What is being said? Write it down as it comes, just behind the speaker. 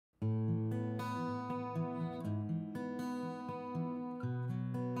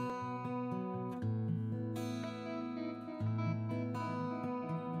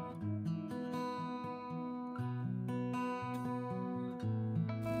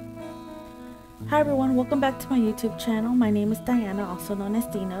Hi everyone, welcome back to my YouTube channel. My name is Diana, also known as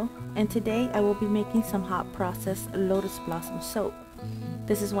Dino, and today I will be making some hot processed lotus blossom soap.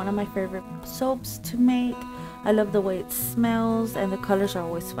 This is one of my favorite soaps to make. I love the way it smells and the colors are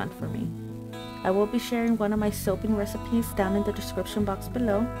always fun for me. I will be sharing one of my soaping recipes down in the description box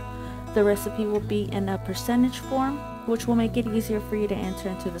below. The recipe will be in a percentage form, which will make it easier for you to enter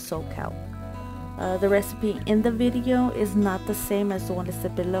into the soap count. The recipe in the video is not the same as the one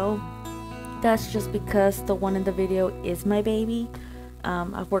listed below. That's just because the one in the video is my baby.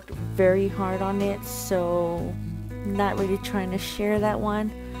 I've worked very hard on it, so not really trying to share that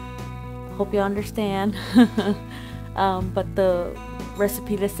one. Hope you understand. But the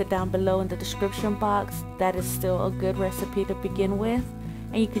recipe listed down below in the description box, that is still a good recipe to begin with,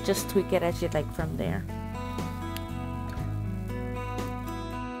 and you could just tweak it as you like from there.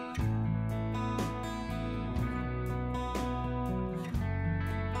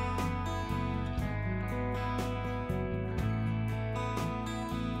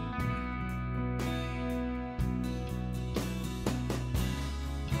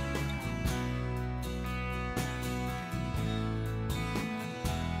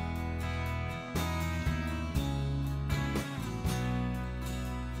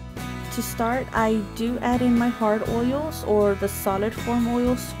 To start, I do add in my hard oils or the solid form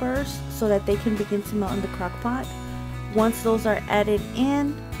oils first so that they can begin to melt in the crock pot. Once those are added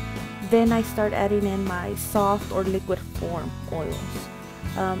in, then I start adding in my soft or liquid form oils.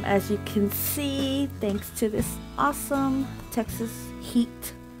 As you can see, thanks to this awesome Texas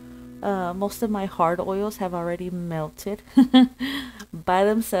heat, most of my hard oils have already melted by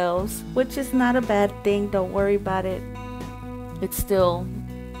themselves, which is not a bad thing. Don't worry about it.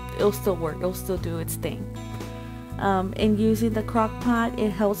 It'll still work, it'll still do its thing. In using the crock pot, it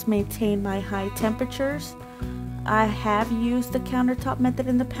helps maintain my high temperatures. I have used the countertop method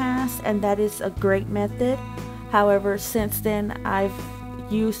in the past, and that is a great method. However, since then I've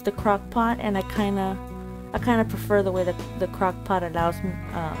used the crock pot, and I kind of prefer the way that the crock pot allows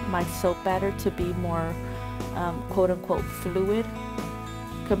my soap batter to be more quote-unquote fluid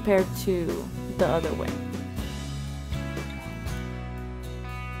compared to the other way.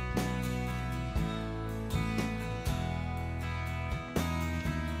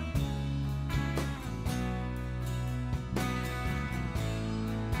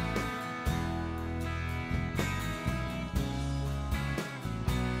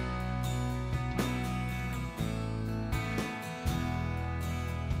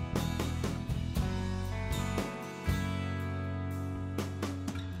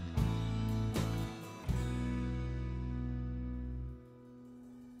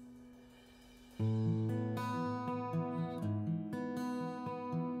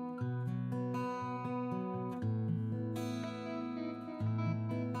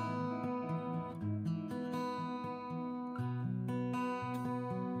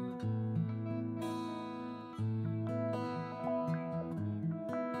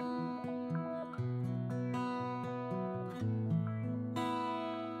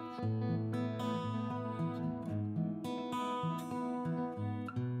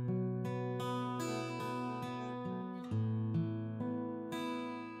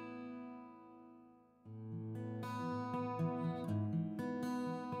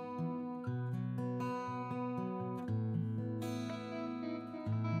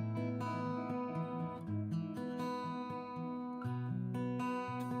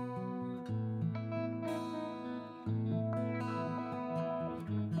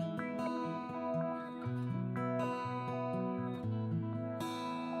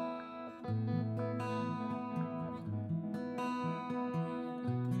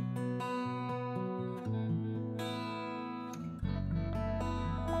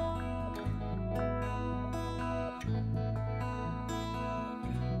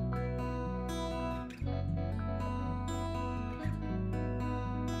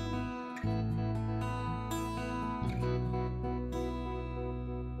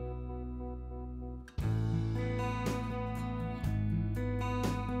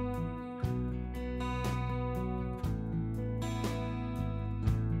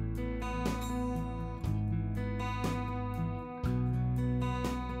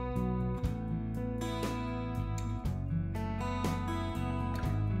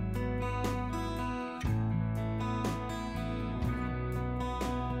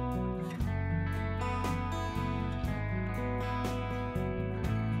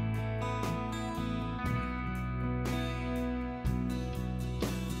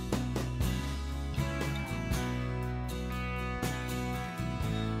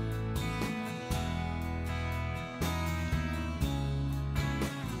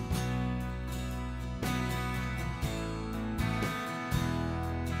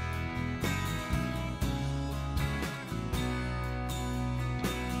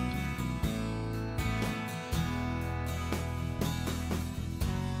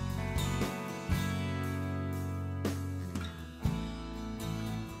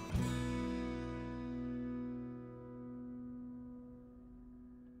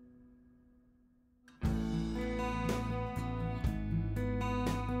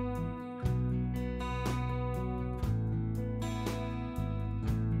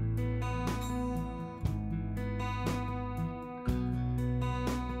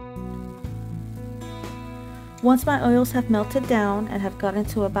 Once my oils have melted down and have gotten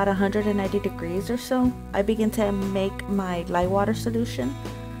to about 190 degrees or so, I begin to make my lye water solution.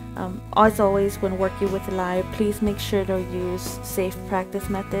 As always, when working with lye, please make sure to use safe practice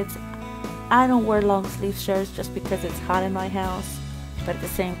methods. I don't wear long sleeve shirts just because it's hot in my house, but at the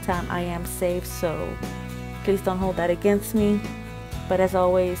same time I am safe, so please don't hold that against me. But as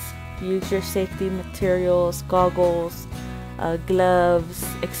always, use your safety materials, goggles, gloves,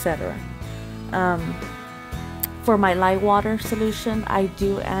 etc. For my lye water solution, I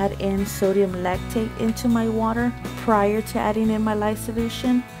do add in sodium lactate into my water prior to adding in my lye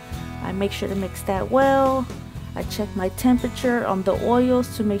solution. I make sure to mix that well. I check my temperature on the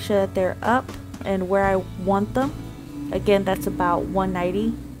oils to make sure that they're up and where I want them. Again, that's about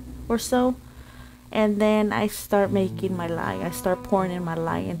 190 or so. And then I start making my lye. I start pouring in my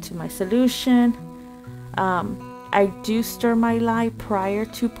lye into my solution. I do stir my lye prior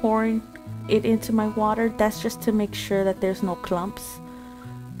to pouring it into my water. That's just to make sure that there's no clumps,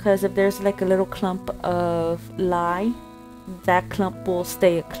 because if there's like a little clump of lye, that clump will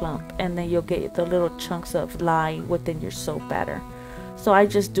stay a clump, and then you'll get the little chunks of lye within your soap batter. So I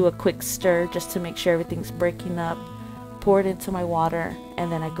just do a quick stir just to make sure everything's breaking up, pour it into my water,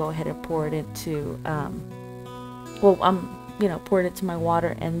 and then I go ahead and pour it into pour it into my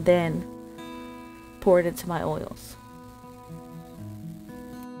water and then pour it into my oils.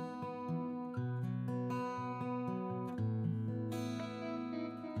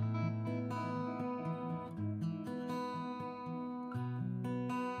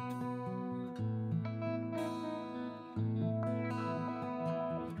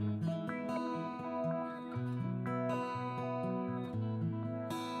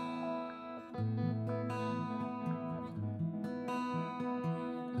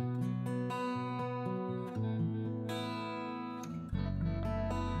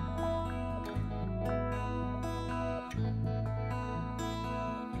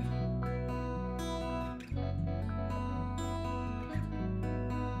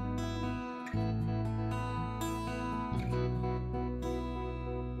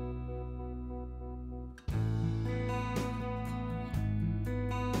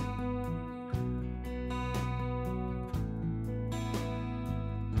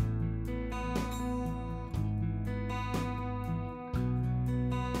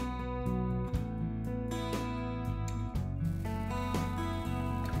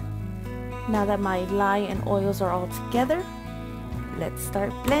 Now that my lye and oils are all together, let's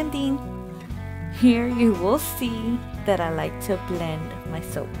start blending. Here you will see that I like to blend my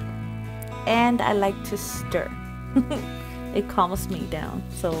soap, and I like to stir. It calms me down,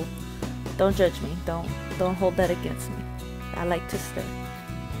 so don't judge me. Don't hold that against me. I like to stir.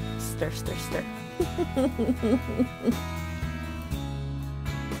 Stir, stir, stir.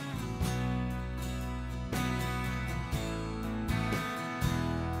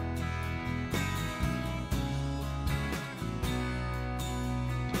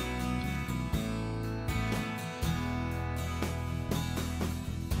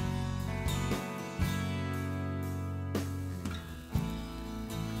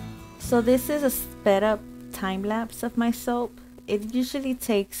 So this is a sped up time lapse of my soap. It usually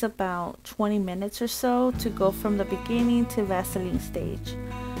takes about 20 minutes or so to go from the beginning to Vaseline stage.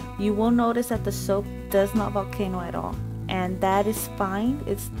 You will notice that the soap does not volcano at all, and that is fine.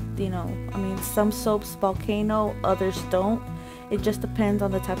 It's, some soaps volcano, others don't. It just depends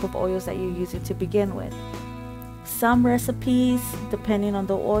on the type of oils that you're using to begin with. Some recipes, depending on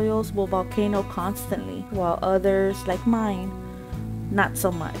the oils, will volcano constantly, while others, like mine, not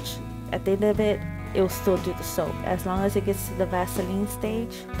so much. At the end of it, it will still do the soap. As long as it gets to the Vaseline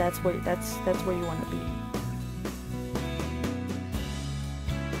stage, that's where you want to be.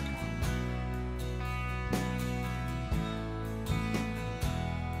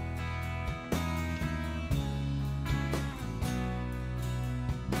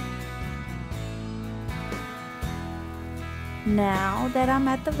 Now that I'm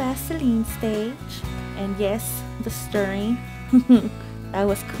at the Vaseline stage, and yes, the stirring, I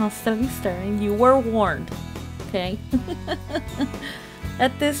was constantly stirring. You were warned, okay?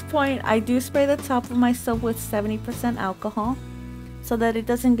 At this point, I do spray the top of my soap with 70% alcohol so that it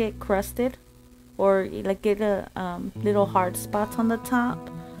doesn't get crusted or like get a little hard spots on the top.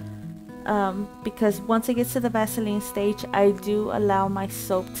 Because once it gets to the Vaseline stage, I do allow my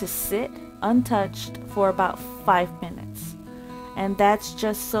soap to sit untouched for about 5 minutes. And that's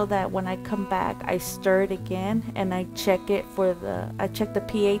just so that when I come back, I stir it again and I check the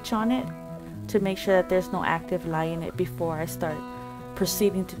pH on it to make sure that there's no active lye in it before I start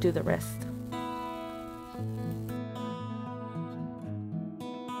proceeding to do the rest.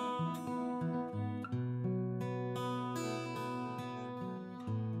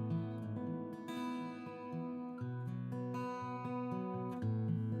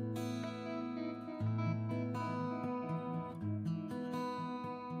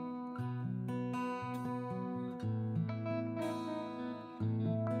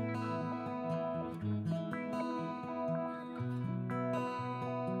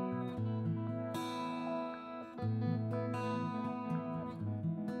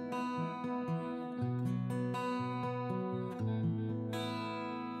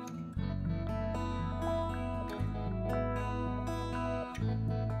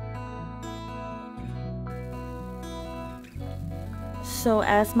 So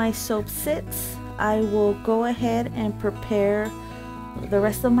as my soap sits, I will go ahead and prepare the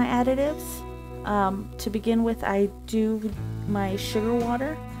rest of my additives. To begin with, I do my sugar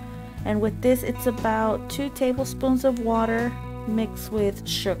water, and with this it's about 2 tablespoons of water mixed with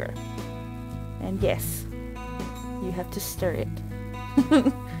sugar. And yes, you have to stir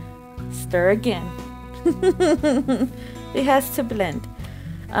it. Stir again. It has to blend.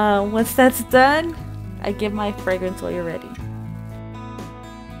 Once that's done, I get my fragrance oil ready.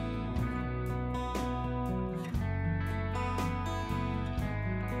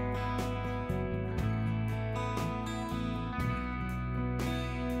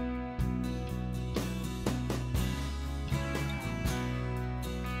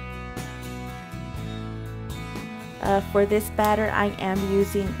 For this batter, I am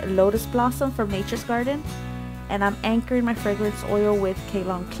using Lotus Blossom from Nature's Garden, and I'm anchoring my fragrance oil with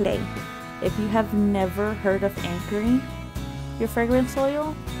Ceylon clay. If you have never heard of anchoring your fragrance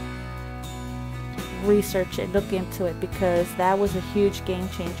oil, research it, look into it, because that was a huge game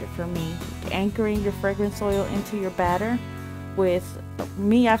changer for me. Anchoring your fragrance oil into your batter with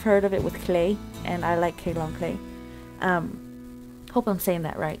me, I've heard of it with clay, and I like Ceylon clay. Hope I'm saying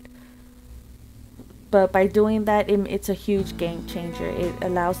that right. But by doing that, it's a huge game changer. It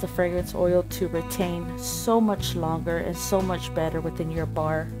allows the fragrance oil to retain so much longer and so much better within your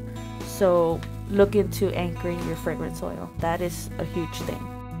bar. So look into anchoring your fragrance oil. That is a huge thing.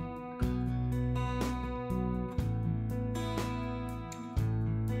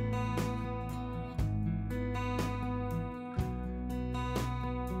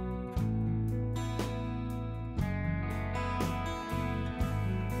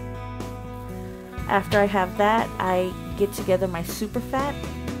 After I have that, I get together my super fat.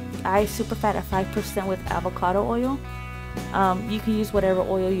 I super fat at 5% with avocado oil. You can use whatever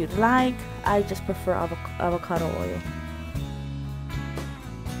oil you'd like. I just prefer avocado oil.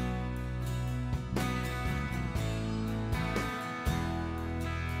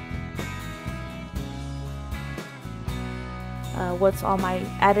 Once all my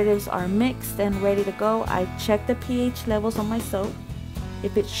additives are mixed and ready to go, I check the pH levels on my soap.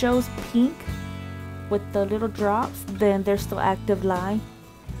 If it shows pink with the little drops, then there's still active lye.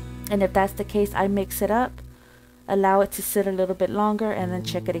 And if that's the case, I mix it up, allow it to sit a little bit longer, and then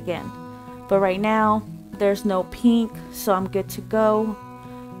check it again. But right now there's no pink, so I'm good to go.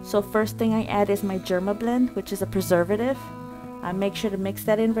 So first thing I add is my Germa blend, which is a preservative. I make sure to mix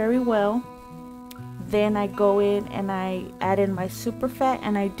that in very well. Then I go in and I add in my super fat,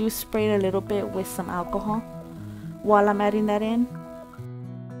 and I do spray it a little bit with some alcohol while I'm adding that in.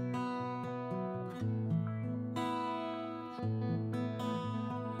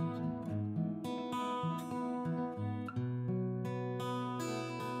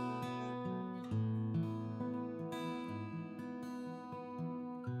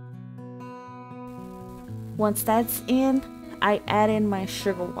 Once that's in, I add in my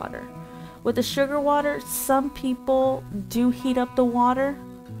sugar water. With the sugar water, some people do heat up the water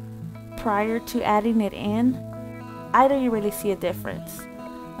prior to adding it in. I don't really see a difference.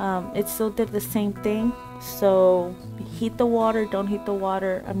 It still did the same thing. So heat the water, don't heat the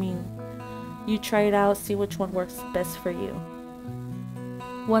water. I mean, you try it out, see which one works best for you.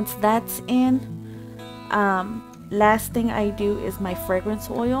 Once that's in, last thing I do is my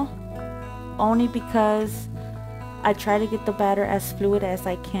fragrance oil, only because I try to get the batter as fluid as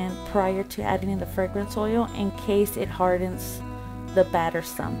I can prior to adding in the fragrance oil, in case it hardens the batter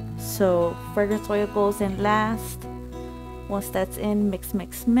some. So fragrance oil goes in last. Once that's in, mix,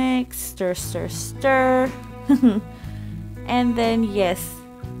 mix, mix, stir, stir, stir. And then yes,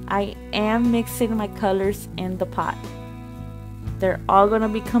 I am mixing my colors in the pot. They're all gonna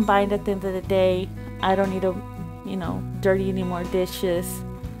be combined at the end of the day. I don't need to, dirty any more dishes.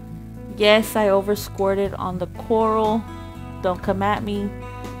 Yes, I over squirted on the coral. Don't come at me.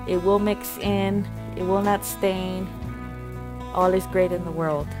 It will mix in. It will not stain. All is great in the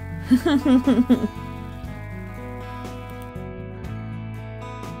world.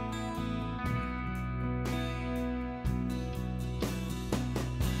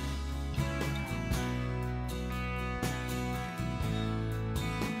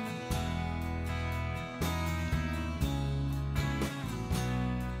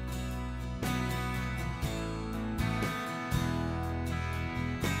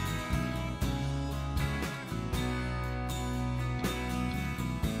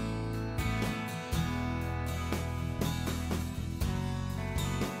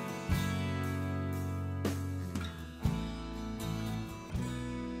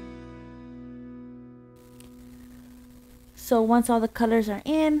 So once all the colors are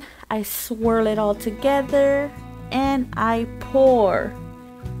in, I swirl it all together, and I pour.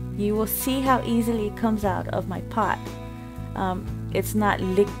 You will see how easily it comes out of my pot. It's not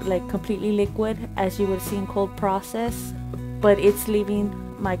like completely liquid as you would see in cold process, but it's leaving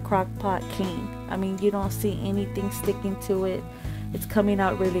my crock pot clean. I mean, you don't see anything sticking to it. It's coming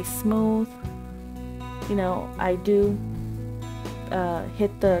out really smooth. You know, I do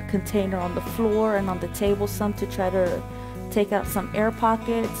hit the container on the floor and on the table some to try to take out some air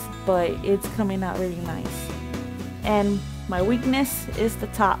pockets, but it's coming out really nice. And my weakness is the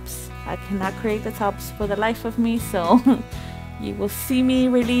tops. I cannot create the tops for the life of me, so you will see me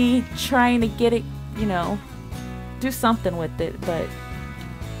really trying to get it, you know, do something with it. But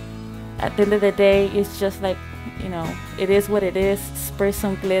at the end of the day, it's just like, you know, it is what it is. Spray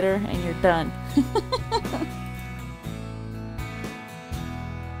some glitter and you're done.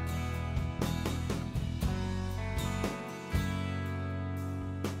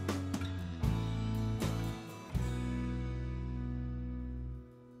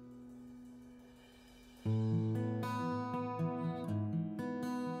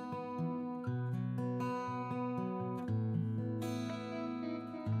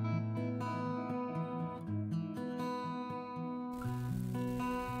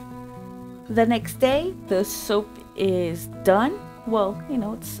 The next day, the soap is done. Well, you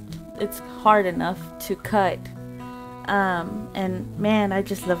know, it's hard enough to cut. And man, I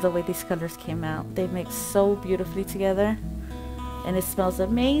just love the way these colors came out. They mix so beautifully together, and it smells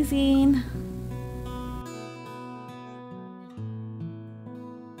amazing.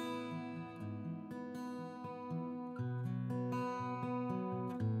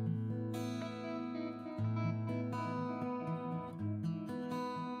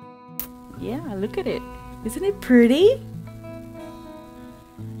 Yeah, look at it. Isn't it pretty?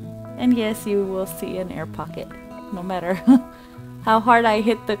 And yes, you will see an air pocket. No matter how hard I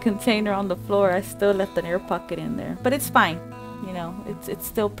hit the container on the floor, I still left an air pocket in there. But it's fine. You know, it's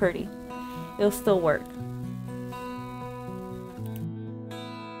still pretty. It'll still work.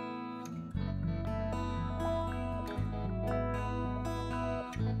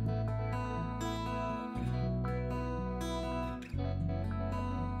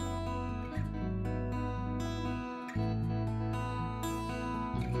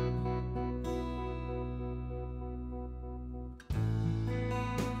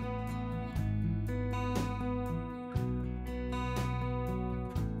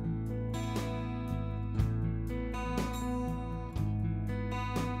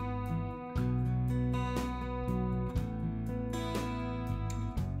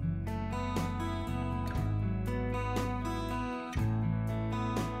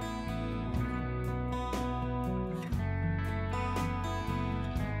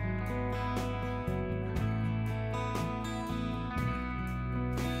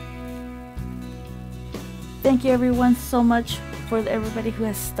 Thank you everyone so much for everybody who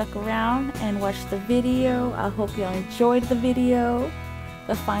has stuck around and watched the video. I hope y'all enjoyed the video.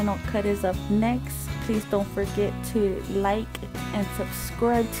 The final cut is up next. Please don't forget to like and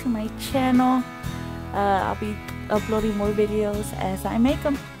subscribe to my channel. I'll be uploading more videos as I make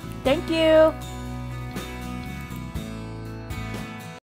them. Thank you.